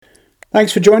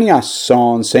Thanks for joining us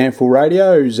on SANFL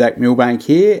Radio. Zac Milbank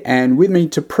here, and with me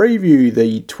to preview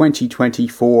the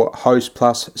 2024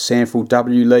 Hostplus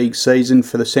SANFLW League season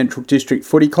for the Central District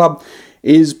Footy Club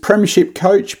is Premiership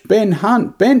coach Ben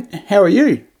Hunt. Ben, how are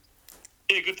you?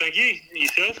 Yeah, good, thank you.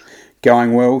 Yourself?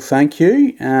 Going well, thank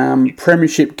you.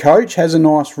 Premiership coach has a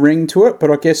nice ring to it,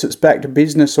 but I guess it's back to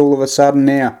business all of a sudden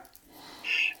now.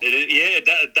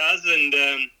 It does, and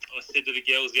I said to the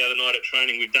girls the other night at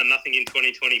training, we've done nothing in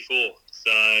 2024,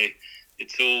 so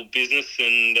it's all business,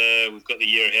 and we've got the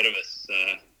year ahead of us.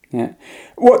 Yeah,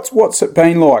 what's it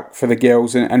been like for the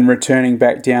girls and returning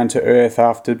back down to earth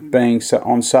after being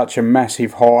on such a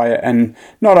massive high, and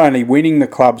not only winning the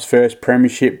club's first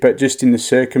premiership, but just in the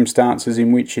circumstances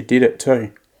in which you did it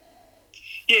too?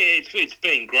 Yeah, it's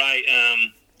been great,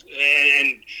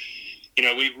 and you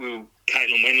know we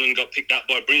Caitlin Wendland got picked up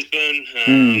by Brisbane,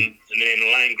 and then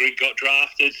Elaine Grigg got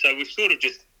drafted. So we've sort of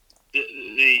just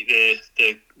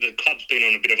the club's been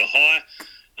on a bit of a high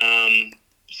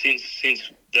since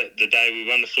the day we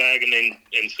won the flag,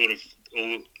 and sort of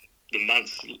all the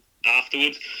months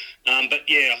afterwards. But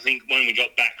yeah, I think when we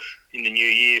got back in the new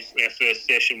year, our first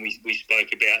session, we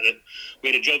spoke about that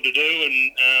we had a job to do,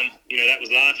 and that was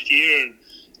last year, and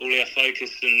all our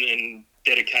focus and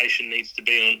dedication needs to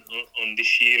be on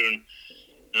this year, and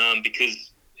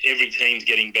because every team's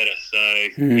getting better, so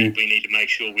we need to make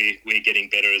sure we're getting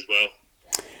better as well.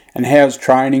 And how's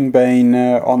training been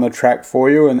on the track for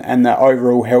you, and the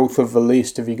overall health of the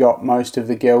list? Have you got most of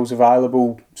the girls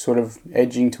available, sort of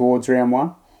edging towards round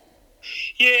one?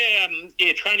 Yeah,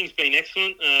 training's been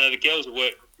excellent. The girls have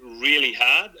worked really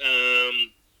hard,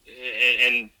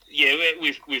 and yeah,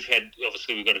 we've had,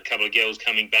 obviously we've got a couple of girls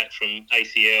coming back from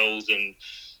ACLs and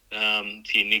a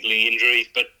few niggling injuries,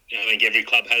 but I think every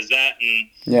club has that,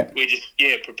 and we're just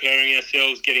preparing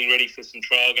ourselves, getting ready for some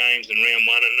trial games and round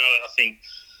one, and I think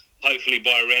hopefully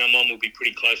by round one we'll be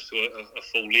pretty close to a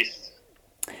full list.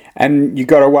 And you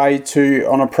got away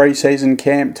on a pre-season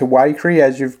camp to Waikerie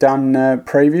as you've done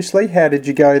previously. How did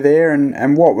you go there,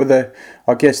 and what were the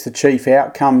chief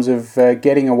outcomes of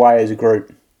getting away as a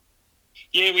group?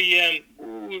 Yeah,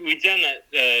 we've done that.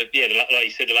 Like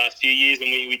you said, the last few years, and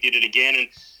we did it again.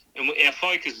 And our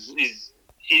focus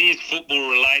is football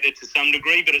related to some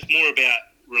degree, but it's more about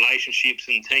relationships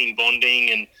and team bonding,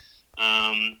 and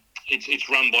it's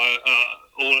run by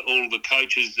all the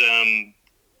coaches.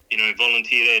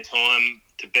 Volunteer their time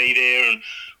to be there, and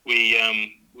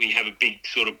we have a big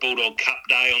sort of Bulldog Cup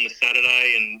day on the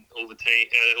Saturday, and all the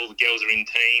girls are in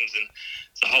teams, and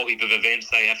it's a whole heap of events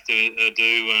they have to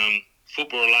do.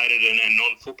 Football related and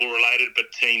non-football related, but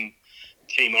team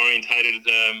orientated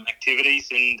activities,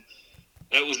 and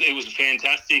it was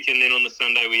fantastic. And then on the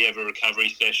Sunday we have a recovery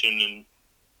session,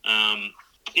 and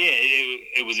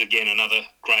it was again another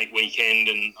great weekend,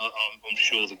 and I'm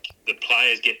sure the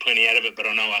players get plenty out of it, but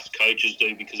I know us coaches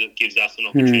do, because it gives us an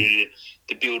opportunity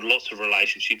to build lots of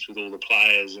relationships with all the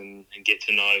players and get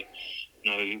to know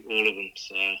all of them.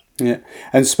 So yeah.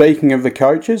 And speaking of the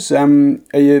coaches, are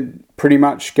you pretty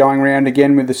much going around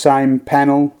again with the same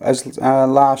panel as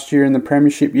last year in the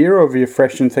Premiership year, or have you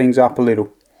freshened things up a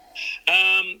little?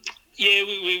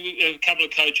 We a couple of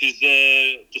coaches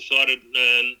decided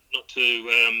not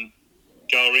to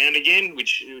go around again,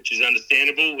 which is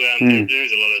understandable.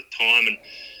 There's a lot of time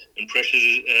and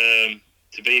pressures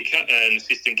to be an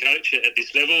assistant coach at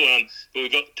this level. But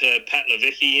we've got Pat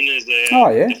Levesque in as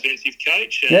a defensive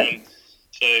coach.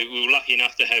 So we were lucky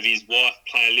enough to have his wife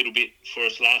play a little bit for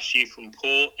us last year from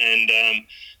Port, and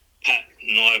Pat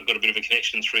and I have got a bit of a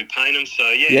connection through Paynham. So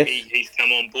he's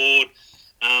come on board.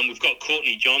 We've got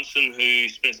Courtney Johnson, who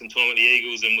spent some time at the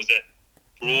Eagles and was at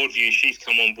Broadview. She's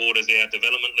come on board as our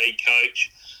development league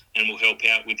coach, and will help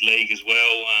out with league as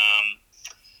well.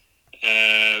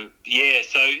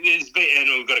 So there's been, and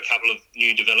we've got a couple of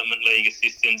new development league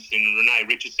assistants in Renee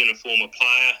Richardson, a former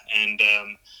player, and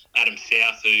Adam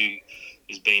South, who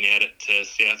has been out at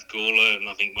South Gawler, and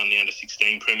I think won the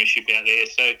under-16 premiership out there.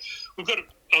 So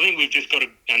I think we've just got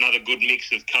another good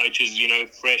mix of coaches,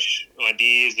 fresh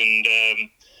ideas and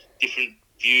different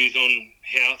views on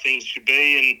how things should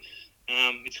be,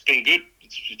 and it's been good.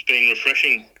 It's been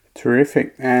refreshing.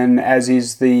 Terrific. And as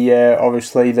is the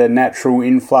obviously the natural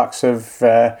influx of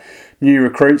new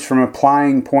recruits from a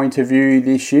playing point of view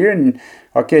this year, and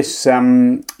I guess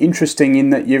interesting in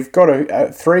that you've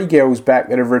got 3 girls back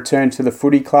that have returned to the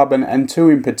footy club, and 2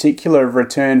 in particular have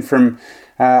returned from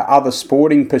other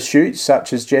sporting pursuits,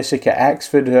 such as Jessica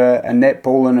Axford, a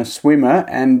netball and a swimmer,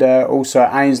 and also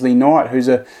Ainsley Knight, who's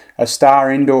a star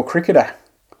indoor cricketer.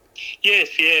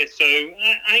 Yes, yeah. So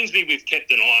Ainsley, we've kept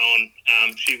an eye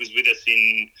on. She was with us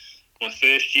in my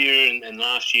first year, and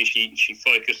last year she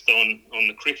focused on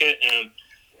the cricket.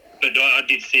 But I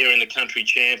did see her in the country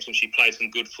champs, and she played some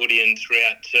good footy. And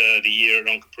throughout the year at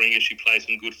Onkaparinga, she played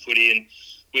some good footy. And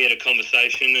we had a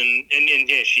conversation, and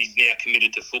yeah, she's now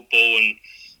committed to football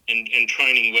and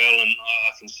training well. And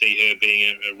I can see her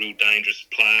being a real dangerous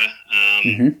player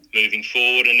moving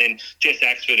forward. And then Jess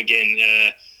Axford again,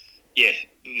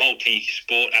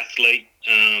 multi-sport athlete,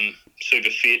 super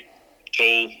fit,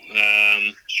 tall,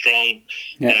 strong.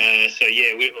 Yeah.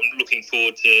 I'm looking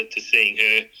forward to seeing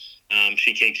her.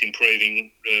 She keeps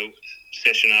improving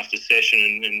session after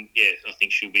session, and I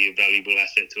think she'll be a valuable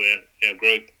asset to our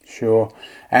group. Sure.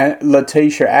 And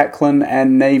Letitia Ackland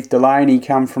and Neve Delaney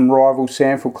come from rival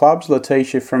SANFL clubs.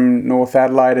 Letitia from North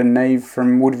Adelaide and Neve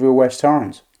from Woodville West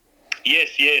Torrens.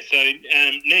 Yes, yeah. So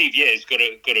Neve, has got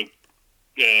a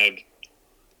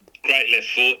great left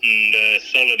foot and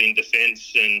solid in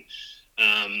defence, and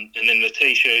then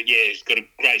Letitia, has got a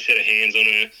great set of hands on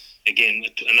her. Again,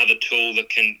 another tool that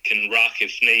can ruck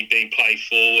if need be, play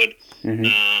forward.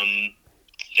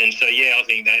 And so, I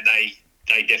think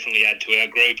they definitely add to our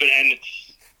group.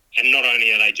 And not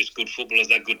only are they just good footballers,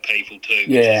 they're good people too.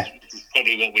 Yeah. Which is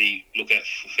probably what we look at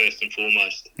first and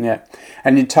foremost. Yeah.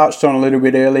 And you touched on a little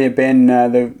bit earlier, Ben,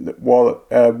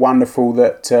 wonderful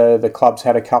that the clubs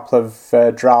had a couple of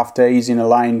draftees in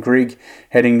Elaine Grigg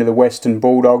heading to the Western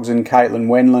Bulldogs, and Caitlin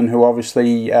Wenlin, who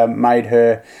obviously made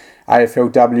her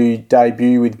AFLW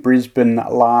debut with Brisbane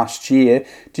last year.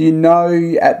 Do you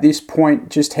know at this point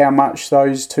just how much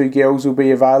those two girls will be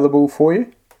available for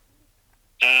you?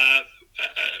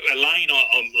 Elaine,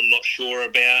 I'm not sure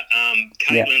about.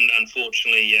 Caitlin,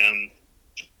 unfortunately,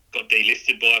 got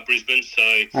delisted by Brisbane,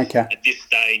 so at this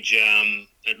stage,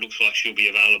 it looks like she'll be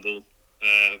available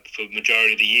for the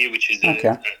majority of the year, which is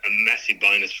a massive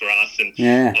bonus for us. And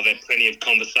I've had plenty of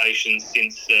conversations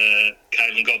since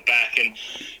Caitlin got back, and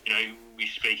we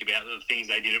speak about the things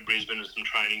they did at Brisbane and some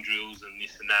training drills and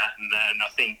this and that, and I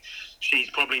think she's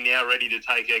probably now ready to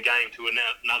take her game to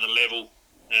another level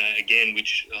again,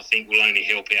 which I think will only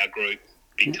help our group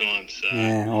big time.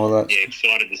 So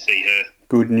excited to see her.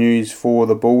 Good news for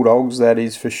the Bulldogs, that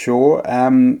is for sure.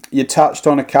 You touched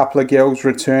on a couple of girls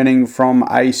returning from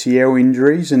ACL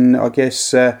injuries, and I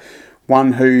guess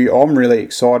one who I'm really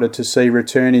excited to see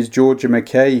return is Georgia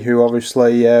McKee, who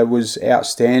obviously was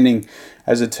outstanding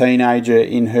as a teenager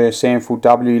in her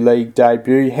SANFLW League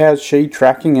debut. How's she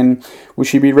tracking, and will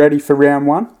she be ready for round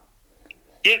one?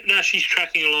 Yep, no, she's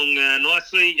tracking along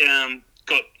nicely.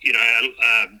 Got,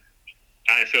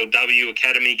 AFLW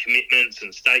academy commitments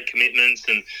and state commitments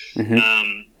and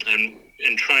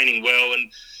training well.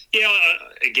 And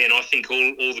again, I think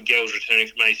all the girls returning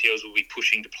from ACLs will be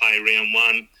pushing to play round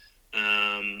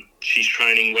one. She's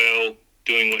training well,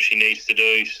 doing what she needs to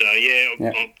do. So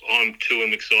I'm too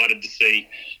excited to see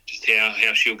just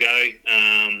how she'll go.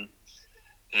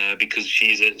 Because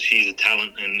she's a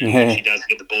talent, and when she does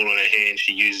get the ball in her hand,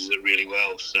 she uses it really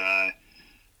well. So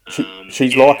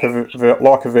she's like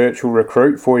a virtual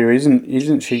recruit for you,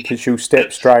 isn't she? Because she'll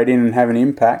step straight in and have an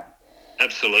impact.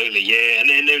 Absolutely, yeah. And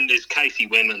then there's Casey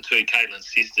Wenlin too, Caitlin's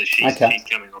sister. She's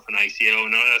coming off an ACL,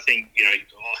 and I think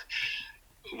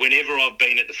whenever I've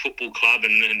been at the football club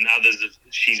and others,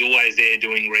 she's always there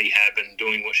doing rehab and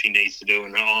doing what she needs to do.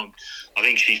 And I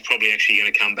think she's probably actually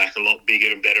going to come back a lot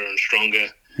bigger and better and stronger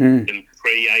than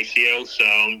pre-ACL. So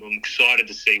I'm excited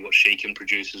to see what she can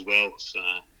produce as well. So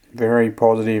very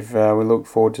positive. We look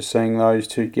forward to seeing those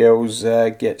two girls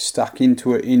get stuck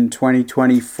into it in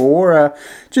 2024.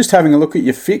 Just having a look at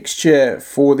your fixture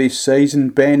for this season,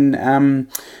 Ben.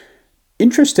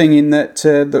 Interesting in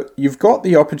that you've got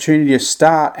the opportunity to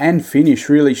start and finish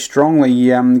really strongly,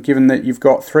 given that you've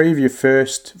got 3 of your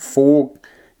first 4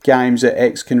 games at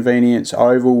Ex-Convenience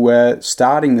Oval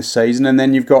starting the season, and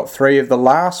then you've got 3 of the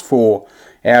last 4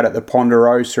 out at the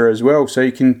Ponderosa as well. So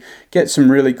you can get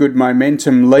some really good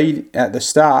momentum lead at the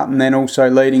start and then also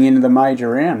leading into the major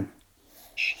round.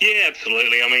 Yeah,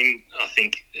 absolutely. I mean, I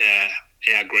think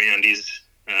our ground is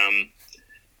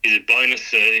a bonus.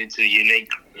 It's a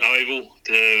unique oval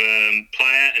to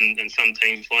play at, and some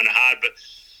teams find it hard. But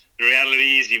the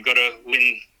reality is you've got to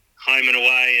win home and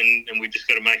away, and we've just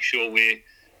got to make sure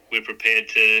we're prepared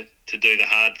to do the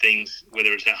hard things,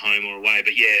 whether it's at home or away.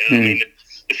 But I mean,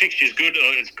 the fixture's good.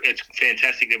 It's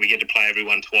fantastic that we get to play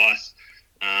everyone twice.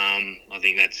 I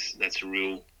think that's a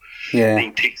real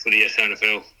tick for the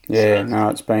SANFL. Yeah, no,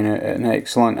 it's been an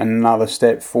excellent and another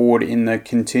step forward in the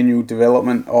continual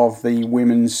development of the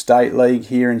Women's State League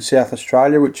here in South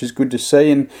Australia, which is good to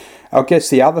see. And I guess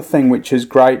the other thing which is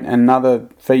great, another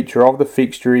feature of the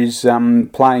fixture, is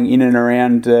playing in and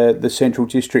around the Central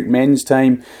District men's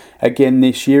team again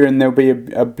this year, and there'll be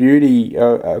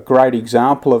a great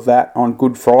example of that on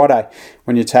Good Friday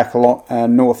when you tackle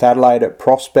North Adelaide at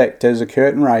Prospect as a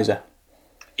curtain raiser.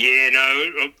 Yeah,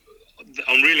 no,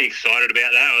 I'm really excited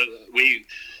about that.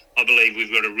 I believe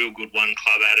we've got a real good one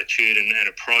club attitude and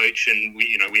approach, and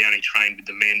we only trained with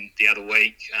the men the other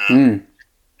week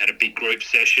at a big group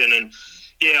session, and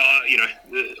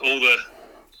all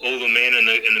the men and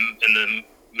the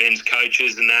men's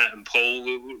coaches and that, and Paul,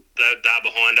 they're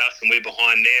behind us and we're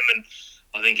behind them, and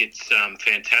I think it's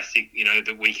fantastic,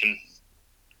 that we can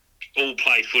all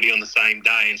play footy on the same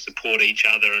day and support each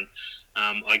other.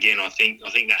 And again, I think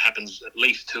that happens at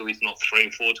least 2, if not 3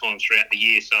 or 4 times throughout the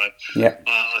year. So,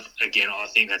 I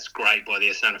think that's great by the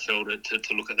SANFLW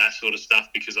to look at that sort of stuff,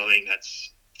 because I think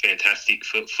that's fantastic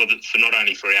for not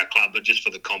only for our club but just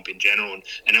for the comp in general,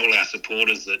 and all our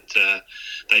supporters that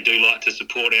they do like to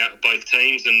support both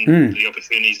teams, and the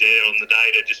opportunities there on the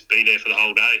day to just be there for the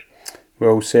whole day.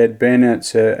 Well said, Ben.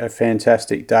 It's a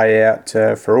fantastic day out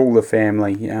for all the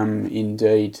family,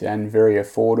 indeed, and very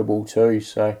affordable too.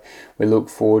 So we look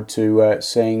forward to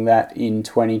seeing that in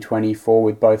 2024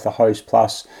 with both the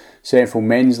Hostplus SANFLW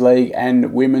Men's League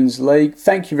and Women's League.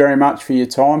 Thank you very much for your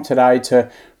time today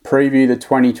to preview the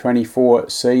 2024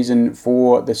 season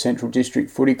for the Central District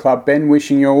Footy Club. Ben,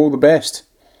 wishing you all the best.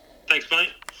 Thanks, mate.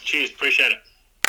 Cheers. Appreciate it.